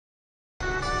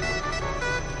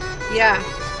Ya,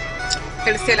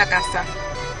 Gersy la casa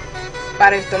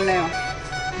para el torneo.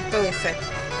 Esto dice: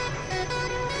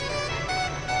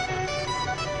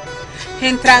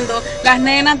 entrando, las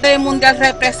nenas del mundial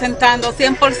representando,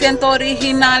 100%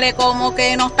 originales, como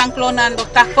que no están clonando,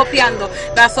 estás copiando.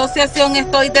 La asociación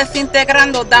estoy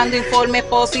desintegrando, dando informes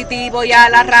positivos y a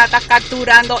las ratas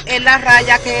capturando. En la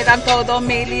raya quedan todos,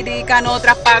 mi lírica no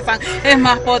traspasan. Es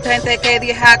más potente que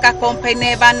 10 acas con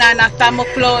peine banana, estamos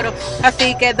cloro.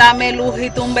 Así que dame luz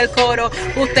y tumbe el coro.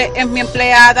 Usted es mi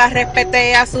empleada,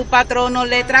 respete a su patrono,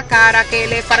 letra cara que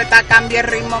le falta, cambie el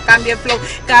ritmo, cambie el flow.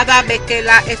 Cada vez que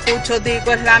la escucho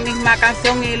digo es la misma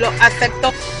canción y lo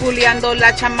acepto. Juliando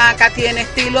la chamaca tiene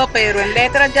estilo, pero en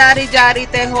letras yari yari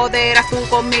te joderás tú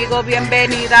conmigo.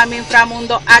 Bienvenida a mi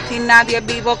inframundo, aquí nadie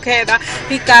vivo queda.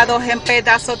 Picados en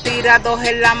pedazos, tirados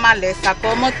en la maleza.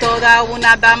 Como toda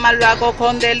una dama lo hago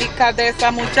con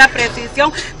delicadeza, mucha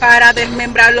precisión para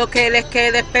desmembrar lo que les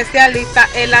quede. Especialista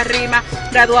en la rima,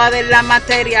 graduada en la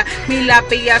materia. Mi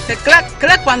lápiz hace clac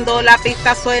clac cuando la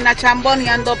pista suena,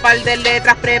 chamboneando par de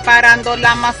letras, preparando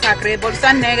la masacre.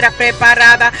 Bolsas negras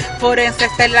preparadas,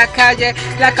 forenses en la calle.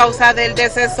 La causa del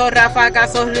deceso,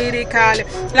 rafagazos liricales.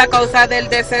 La causa del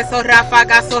deceso,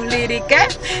 rafagazos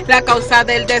liricales. La causa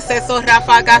del deceso,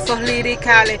 rafagazos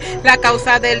liricales. La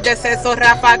causa del deceso,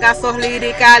 rafagazos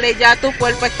liricales. Ya tu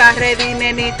cuerpo está ready,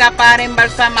 nenita, para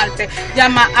embalsamarte.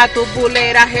 Llama a tus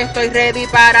buleras, estoy ready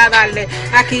para darle.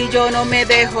 Aquí yo no me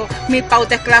dejo, mi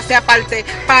pauta es clase aparte.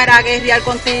 Para guerrear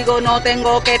contigo no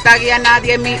tengo que taguear a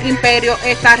nadie. Mi imperio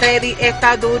está ready,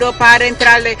 está duro para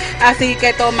entrarle. Así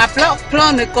que toma flow,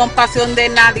 no hay compasión de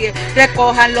nadie.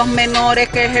 Recojan los menores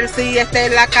que Gersy esté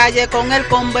en la calle. Con el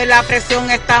combo y la presión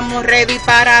estamos ready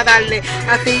para darle.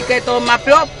 Así que toma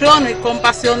flow, no hay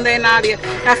compasión de nadie.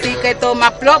 Así que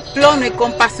toma flow, no hay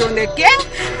compasión de quién.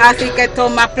 Así que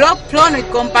toma flow, no hay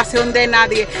compasión de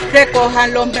nadie.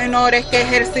 Recojan los menores que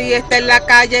Gersy esté en la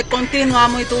calle.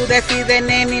 Continuamos y tú decides,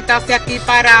 nenita, si aquí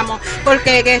paramos.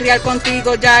 Porque guerrear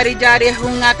contigo yari yari es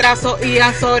un atraso y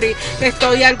I'm sorry.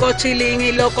 Estoy algo chilín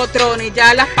y locotroni.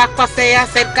 Ya las Pascuas se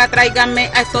acerca,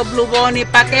 tráiganme a esos blue bunny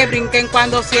pa' que brinquen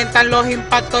cuando sientan los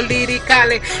impactos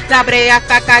liricales. La brea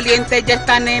está caliente y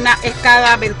esta nena es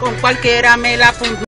cadáver, con cualquiera me la apunto.